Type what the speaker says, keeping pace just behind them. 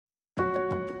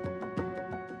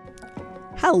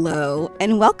Hello,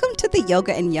 and welcome to the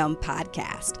Yoga and Yum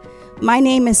podcast. My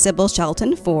name is Sybil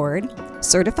Shelton Ford,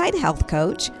 certified health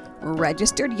coach,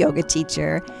 registered yoga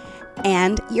teacher,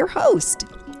 and your host.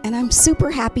 And I'm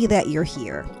super happy that you're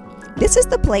here. This is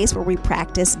the place where we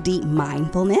practice deep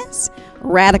mindfulness,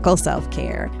 radical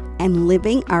self-care, and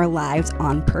living our lives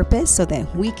on purpose so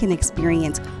that we can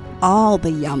experience all the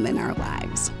yum in our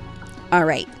lives. All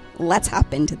right, let's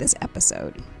hop into this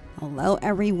episode. Hello,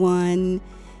 everyone.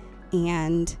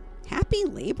 And happy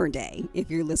Labor Day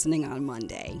if you're listening on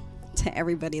Monday to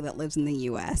everybody that lives in the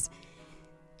U.S.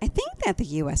 I think that the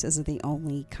U.S. is the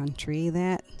only country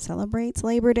that celebrates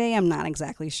Labor Day. I'm not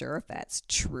exactly sure if that's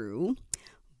true,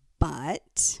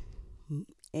 but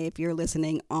if you're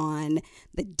listening on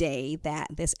the day that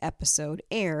this episode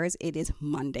airs, it is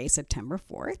Monday, September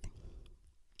 4th.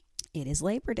 It is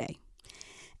Labor Day.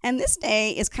 And this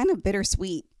day is kind of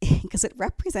bittersweet because it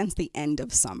represents the end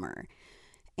of summer.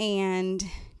 And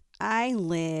I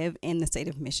live in the state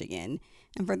of Michigan.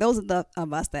 And for those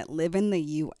of us that live in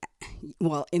the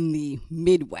in the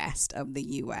Midwest of the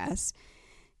U.S.,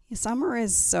 summer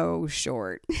is so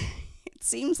short. It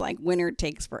seems like winter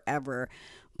takes forever,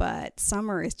 but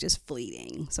summer is just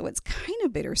fleeting. So it's kind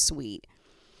of bittersweet.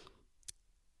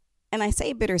 And I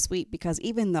say bittersweet because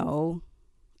even though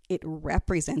it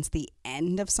represents the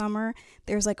end of summer,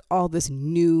 there's like all this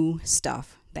new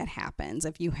stuff that happens.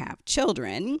 If you have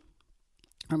children,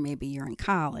 or maybe you're in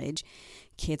college,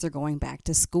 kids are going back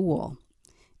to school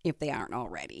if they aren't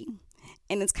already.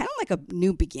 And it's kind of like a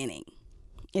new beginning.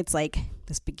 It's like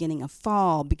this beginning of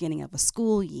fall, beginning of a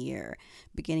school year,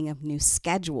 beginning of new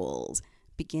schedules,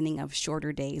 beginning of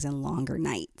shorter days and longer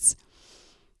nights.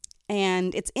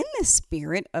 And it's in the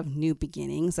spirit of new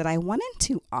beginnings that I wanted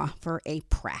to offer a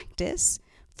practice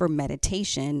for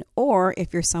meditation, or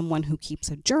if you're someone who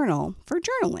keeps a journal, for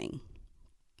journaling.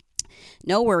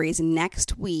 No worries,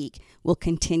 next week we'll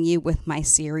continue with my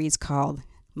series called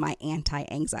my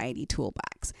Anti-Anxiety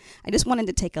Toolbox. I just wanted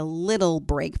to take a little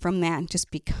break from that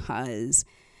just because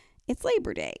it's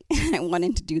Labor Day. I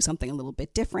wanted to do something a little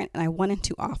bit different, and I wanted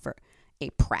to offer a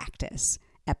practice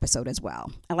episode as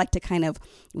well. I like to kind of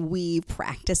weave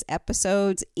practice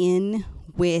episodes in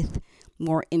with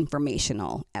more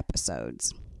informational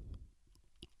episodes.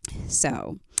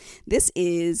 So this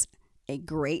is a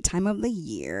great time of the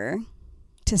year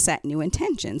to set new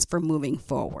intentions for moving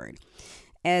forward.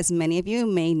 As many of you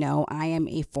may know, I am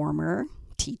a former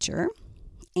teacher,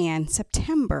 and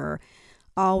September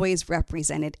always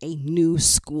represented a new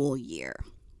school year.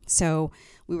 So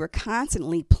we were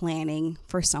constantly planning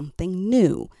for something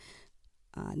new,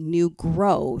 new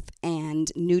growth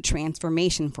and new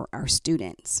transformation for our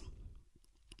students.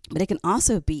 But it can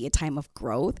also be a time of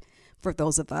growth for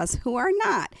those of us who are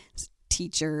not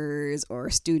teachers or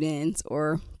students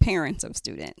or parents of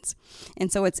students. And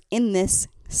so it's in this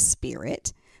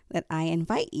spirit that I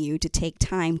invite you to take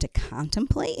time to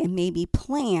contemplate and maybe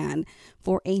plan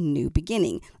for a new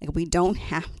beginning. Like, we don't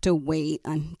have to wait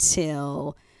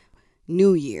until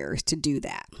New Year's to do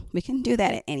that. We can do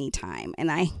that at any time.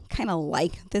 And I kind of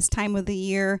like this time of the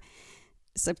year.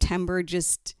 September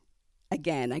just,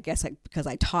 again, I guess because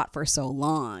I taught for so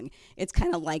long, it's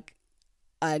kind of like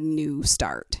a new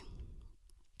start.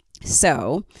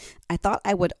 So I thought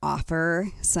I would offer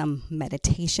some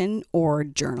meditation or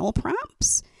journal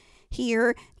prompts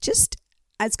here.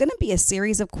 It's going to be a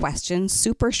series of questions,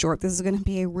 super short. This is going to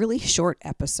be a really short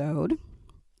episode.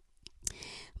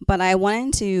 But I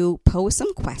wanted to pose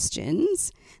some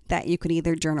questions that you could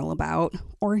either journal about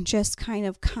or just kind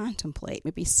of contemplate.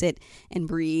 Maybe sit and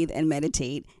breathe and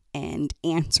meditate and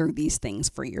answer these things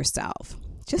for yourself.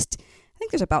 I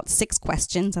think there's about 6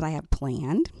 questions that I have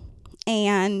planned.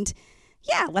 And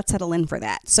yeah, let's settle in for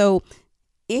that. So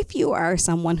if you are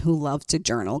someone who loves to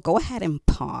journal, go ahead and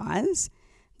pause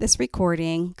this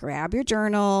recording, grab your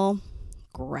journal,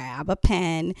 grab a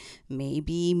pen,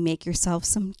 maybe make yourself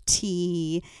some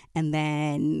tea, and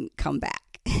then come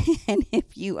back. And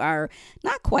if you are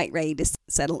not quite ready to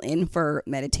settle in for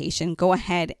meditation, go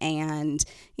ahead and,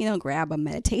 grab a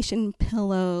meditation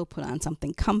pillow, put on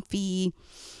something comfy,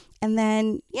 and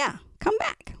then, come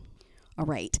back. All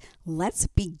right, let's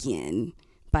begin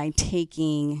by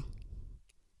taking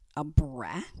a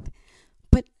breath,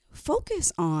 but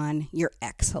focus on your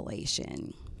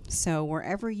exhalation. So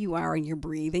wherever you are in your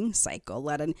breathing cycle,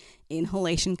 let an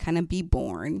inhalation kind of be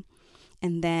born,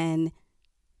 and then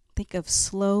think of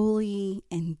slowly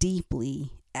and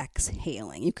deeply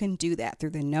exhaling. You can do that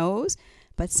through the nose,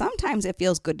 but sometimes it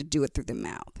feels good to do it through the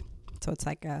mouth. So it's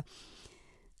like a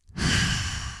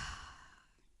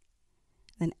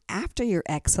Then after your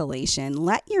exhalation,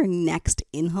 let your next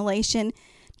inhalation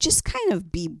just kind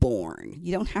of be born.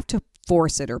 You don't have to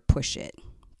force it or push it.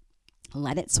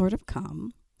 Let it sort of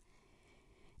come.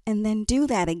 And then do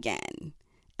that again.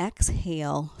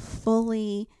 Exhale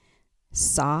fully,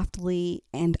 softly,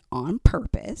 and on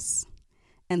purpose.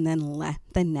 And then let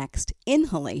the next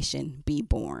inhalation be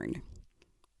born.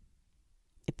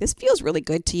 If this feels really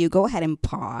good to you, go ahead and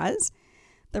pause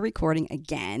the recording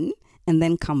again and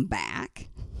then come back.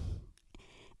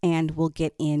 And we'll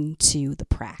get into the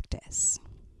practice.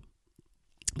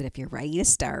 But if you're ready to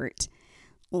start,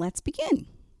 let's begin.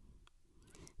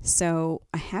 So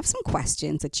I have some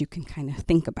questions that you can kind of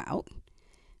think about,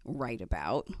 write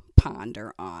about,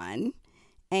 ponder on.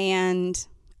 And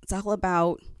it's all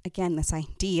about, again, this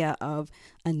idea of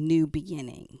a new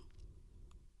beginning.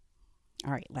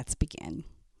 All right, let's begin.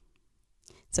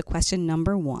 So question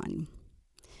number 1.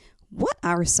 What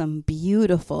are some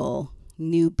beautiful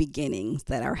new beginnings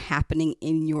that are happening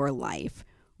in your life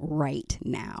right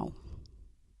now?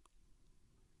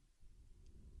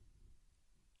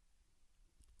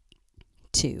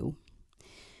 Two,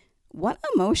 what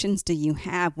emotions do you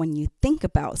have when you think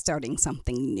about starting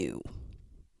something new?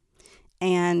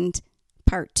 And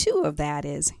part 2 of that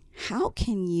is, how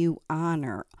can you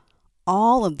honor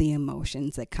all of the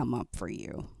emotions that come up for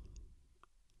you?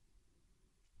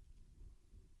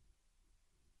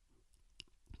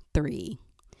 3,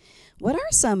 what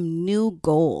are some new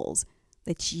goals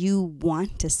that you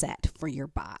want to set for your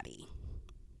body,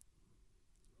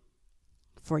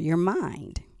 for your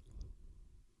mind,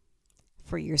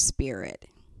 for your spirit?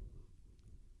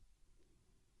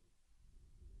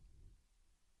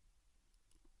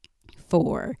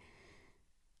 4,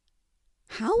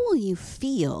 how will you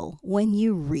feel when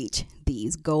you reach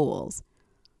these goals?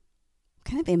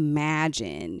 Kind of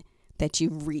imagine that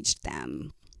you've reached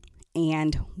them.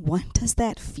 And what does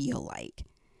that feel like?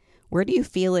 Where do you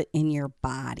feel it in your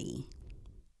body?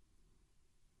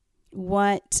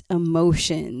 What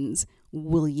emotions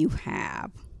will you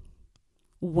have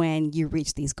when you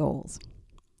reach these goals?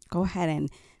 Go ahead and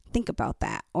think about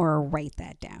that or write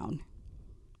that down.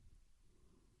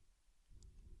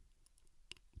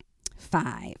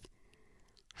 5,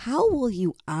 how will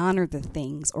you honor the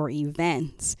things or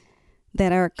events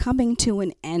that are coming to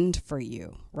an end for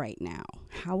you right now?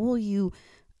 How will you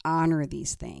honor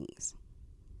these things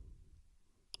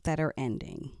that are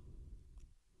ending?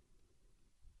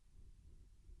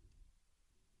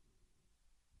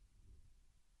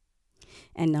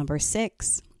 And number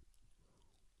 6,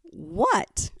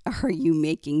 what are you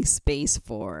making space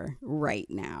for right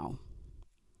now?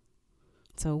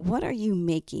 So what are you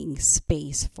making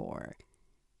space for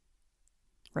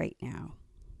right now?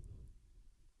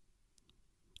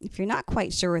 If you're not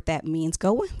quite sure what that means,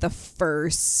 go with the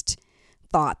first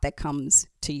thought that comes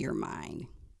to your mind.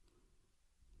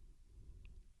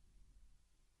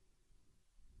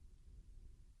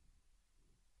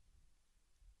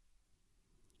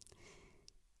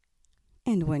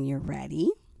 And when you're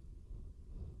ready,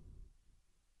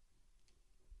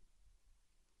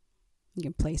 you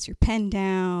can place your pen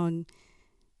down.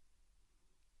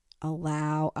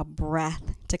 Allow a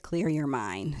breath to clear your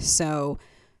mind. So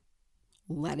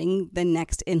letting the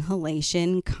next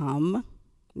inhalation come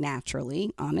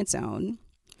naturally on its own.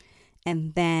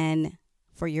 And then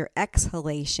for your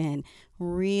exhalation,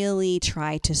 really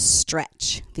try to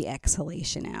stretch the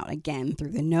exhalation out. Again,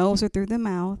 through the nose or through the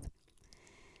mouth.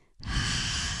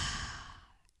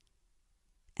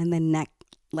 And then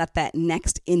let that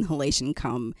next inhalation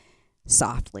come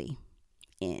softly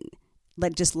in.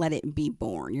 Just let it be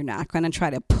born. You're not going to try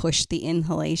to push the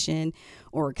inhalation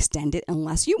or extend it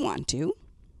unless you want to.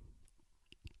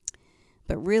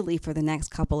 But really, for the next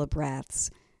couple of breaths,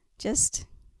 just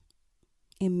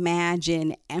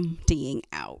imagine emptying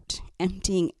out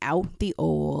the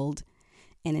old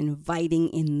and inviting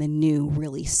in the new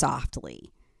really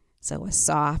softly. So a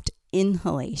soft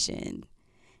inhalation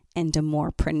and a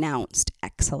more pronounced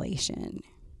exhalation.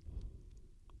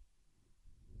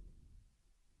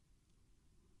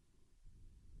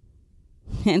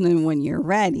 And then when you're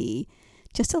ready,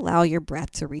 just allow your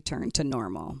breath to return to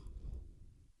normal.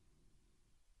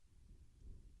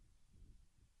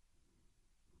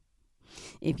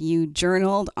 If you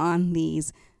journaled on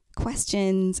these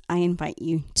questions, I invite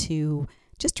you to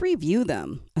just review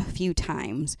them a few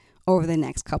times over the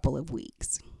next couple of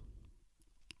weeks.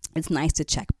 It's nice to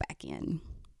check back in.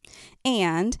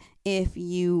 And if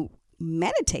you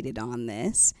meditated on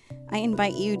this, I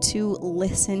invite you to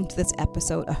listen to this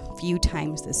episode a few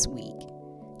times this week,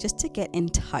 just to get in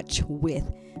touch with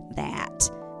that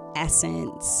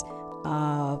essence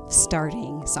of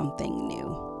starting something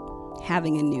new,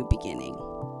 having a new beginning.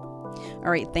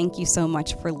 All right, thank you so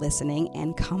much for listening,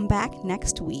 and come back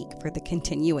next week for the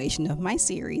continuation of my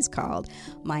series called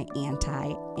My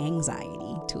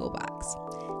Anti-Anxiety Toolbox.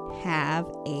 Have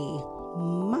a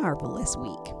marvelous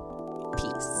week.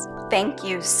 Peace. Thank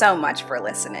you so much for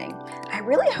listening. I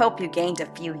really hope you gained a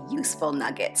few useful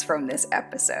nuggets from this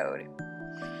episode.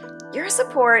 Your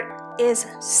support is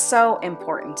so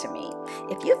important to me.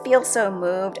 If you feel so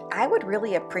moved, I would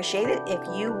really appreciate it if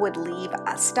you would leave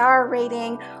a star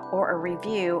rating or a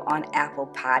review on Apple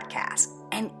Podcasts.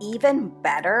 And even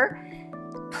better,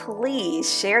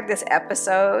 please share this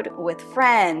episode with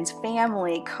friends,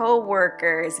 family,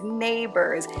 co-workers,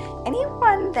 neighbors,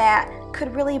 anyone that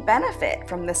could really benefit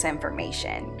from this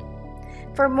information.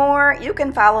 For more, you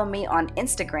can follow me on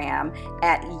Instagram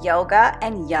at Yoga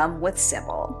and Yum with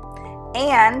Sybil,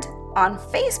 and on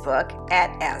Facebook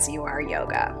at As You Are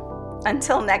Yoga.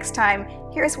 Until next time,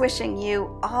 here's wishing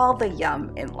you all the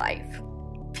yum in life.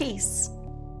 Peace.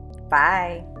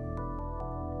 Bye.